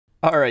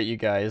Alright, you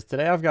guys,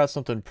 today I've got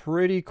something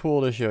pretty cool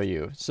to show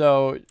you.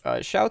 So,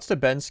 shouts to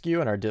BenSkew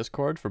in our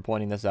Discord for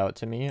pointing this out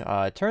to me.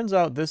 It turns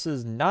out this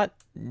is not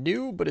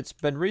new, but it's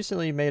been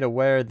recently made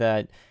aware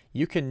that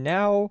you can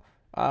now,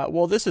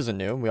 well, this isn't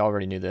new, we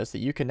already knew this, that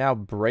you can now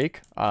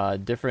break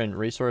different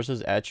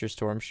resources at your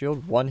Storm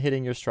Shield, one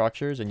hitting your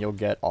structures, and you'll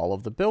get all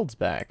of the builds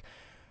back.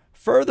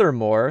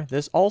 Furthermore,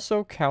 this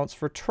also counts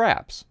for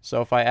traps.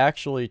 So if I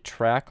actually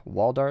track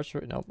wall darts,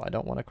 nope, I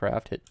don't want to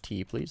craft, hit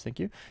T please, thank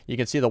you. You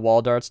can see the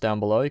wall darts down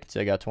below. You can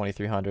see I got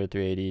 2300,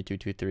 380,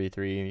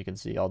 2233. You can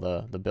see all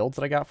the builds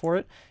that I got for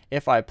it.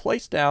 If I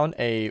place down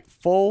a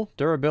full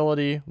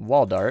durability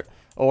wall dart,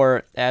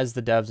 or as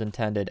the devs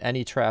intended,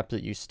 any trap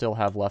that you still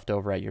have left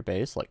over at your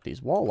base, like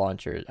these wall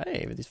launchers.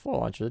 Hey, these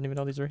wall launchers, I didn't even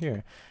know these were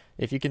here.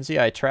 If you can see,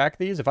 I track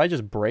these. If I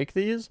just break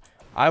these,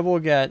 I will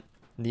get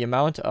the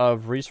amount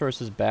of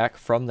resources back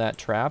from that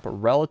trap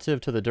relative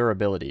to the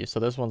durability.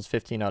 So this one's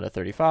 15 out of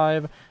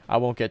 35. I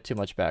won't get too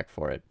much back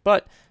for it.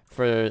 But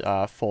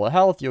for full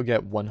health, you'll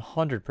get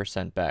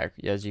 100% back,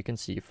 as you can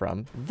see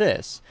from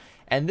this.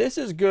 And this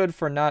is good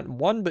for not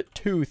one, but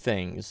two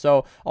things.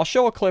 So I'll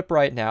show a clip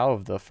right now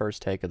of the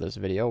first take of this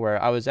video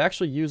where I was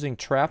actually using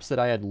traps that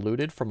I had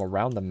looted from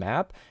around the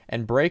map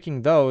and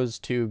breaking those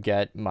to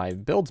get my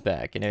builds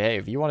back. And hey,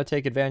 if you want to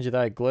take advantage of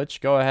that glitch,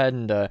 go ahead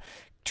and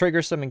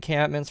trigger some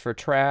encampments for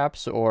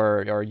traps,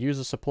 or use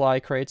the supply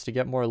crates to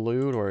get more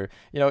loot, or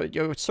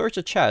search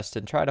a chest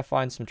and try to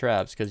find some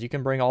traps, because you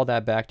can bring all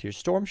that back to your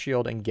storm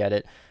shield and get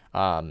it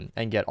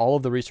and get all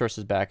of the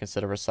resources back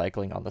instead of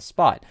recycling on the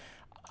spot.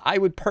 I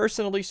would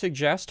personally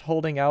suggest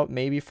holding out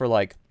maybe for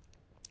like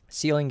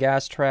ceiling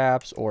gas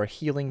traps or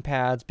healing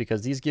pads,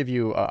 because these give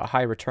you a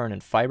high return in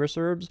fibrous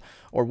herbs,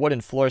 or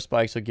wooden floor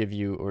spikes will give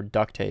you, or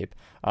duct tape.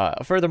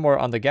 Furthermore,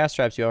 on the gas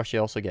traps, you actually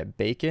also get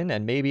bacon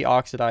and maybe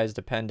oxidized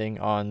depending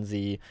on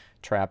the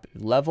trap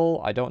level.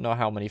 I don't know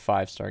how many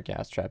 5-star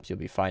gas traps you'll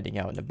be finding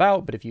out and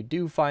about, but if you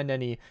do find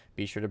any,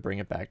 be sure to bring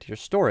it back to your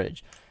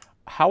storage.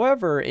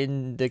 However,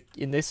 in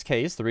this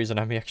case, the reason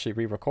I'm actually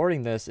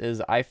re-recording this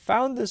is I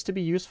found this to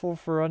be useful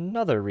for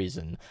another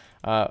reason.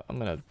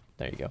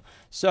 There you go.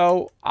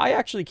 So I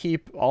actually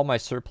keep all my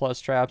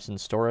surplus traps in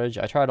storage.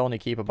 I try to only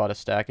keep about a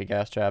stack of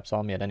gas traps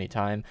on me at any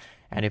time.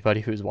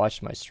 Anybody who's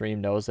watched my stream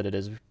knows that it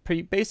has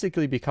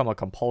basically become a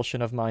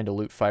compulsion of mine to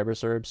loot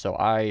fibrous herbs, so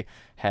I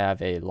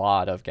have a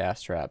lot of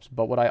gas traps.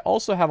 But what I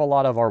also have a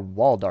lot of are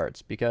wall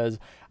darts, because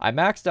I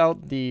maxed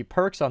out the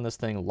perks on this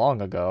thing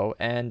long ago,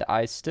 and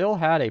I still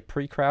had a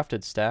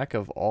pre-crafted stack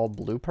of all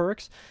blue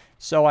perks.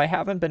 So I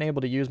haven't been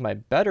able to use my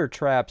better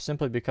traps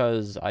simply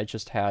because I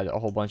just had a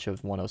whole bunch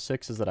of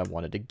 106s that I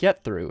wanted to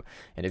get through.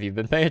 And if you've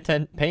been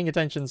paying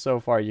attention so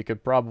far, you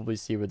could probably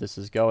see where this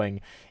is going.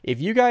 If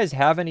you guys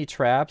have any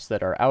traps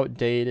that are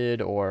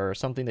outdated or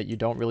something that you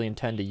don't really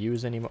intend to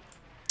use anymore...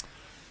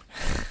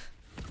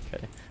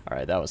 Okay,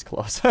 alright, that was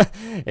close.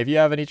 If you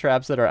have any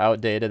traps that are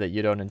outdated that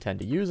you don't intend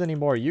to use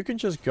anymore, you can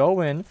just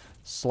go in,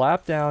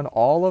 slap down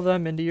all of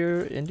them into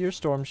your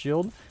storm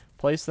shield,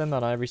 place them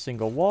on every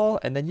single wall,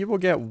 and then you will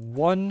get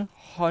 100%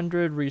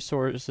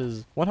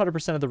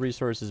 of the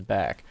resources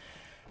back.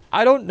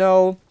 I don't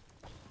know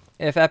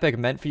if Epic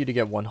meant for you to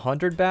get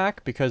 100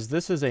 back, because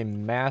this is a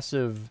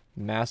massive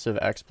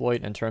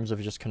exploit in terms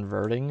of just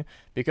converting,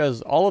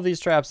 because all of these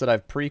traps that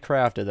I've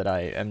pre-crafted that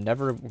I am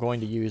never going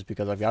to use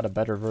because I've got a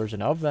better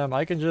version of them,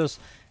 I can just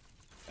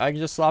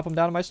slap them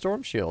down to my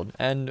storm shield.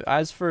 And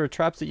as for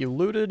traps that you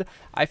looted,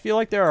 I feel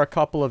like there are a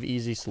couple of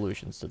easy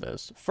solutions to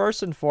this.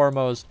 First and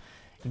foremost,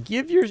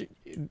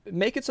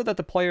 make it so that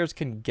the players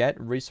can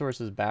get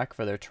resources back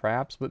for their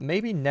traps, but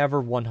maybe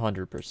never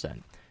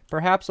 100%.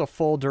 Perhaps a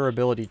full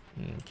durability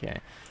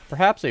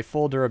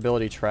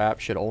trap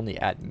should only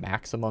at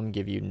maximum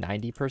give you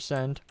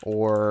 90%,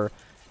 or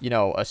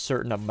a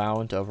certain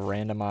amount of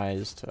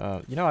randomized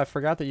I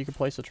forgot that you could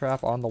place a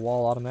trap on the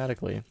wall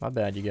automatically. My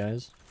bad, you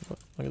guys. Look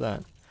at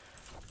that.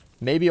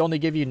 Maybe only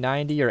give you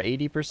 90 or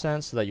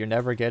 80% so that you're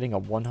never getting a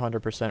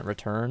 100%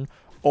 return,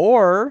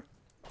 or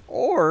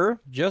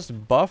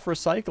just buff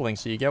recycling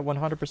so you get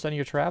 100% of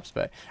your traps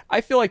back. I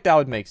feel like that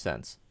would make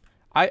sense.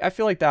 I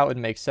feel like that would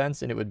make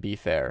sense, and it would be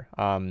fair.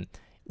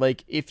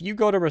 Like, if you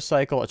go to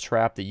recycle a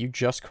trap that you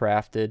just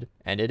crafted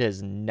and it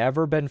has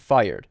never been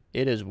fired,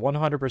 it is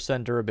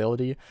 100%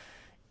 durability.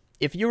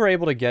 If you were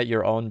able to get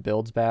your own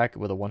builds back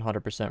with a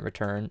 100%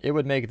 return, it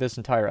would make this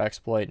entire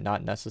exploit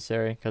not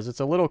necessary, because it's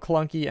a little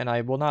clunky, and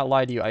I will not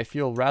lie to you, I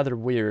feel rather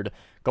weird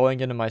going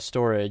into my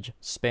storage,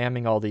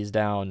 spamming all these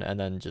down, and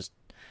then just...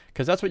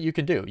 Because that's what you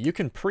can do. You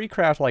can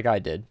pre-craft like I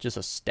did, just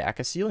a stack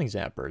of ceiling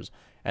zappers.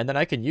 And then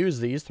I can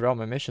use these throughout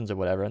my missions or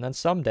whatever. And then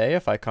someday,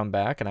 if I come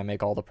back and I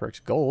make all the perks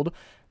gold,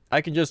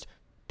 I can just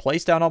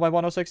place down all my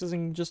 106s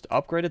and just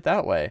upgrade it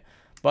that way.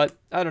 But,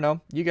 I don't know.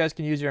 You guys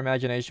can use your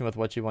imagination with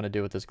what you want to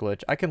do with this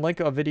glitch. I can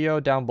link a video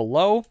down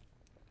below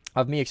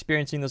of me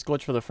experiencing this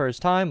glitch for the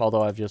first time,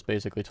 although I've just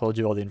basically told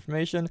you all the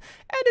information.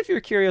 And if you're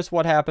curious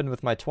what happened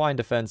with my Twine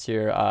defense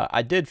here,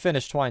 I did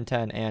finish Twine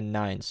 10 and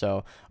 9,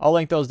 so I'll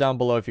link those down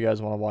below if you guys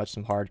want to watch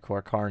some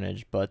hardcore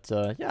carnage. But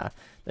yeah,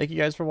 thank you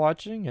guys for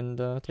watching,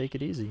 and take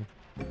it easy.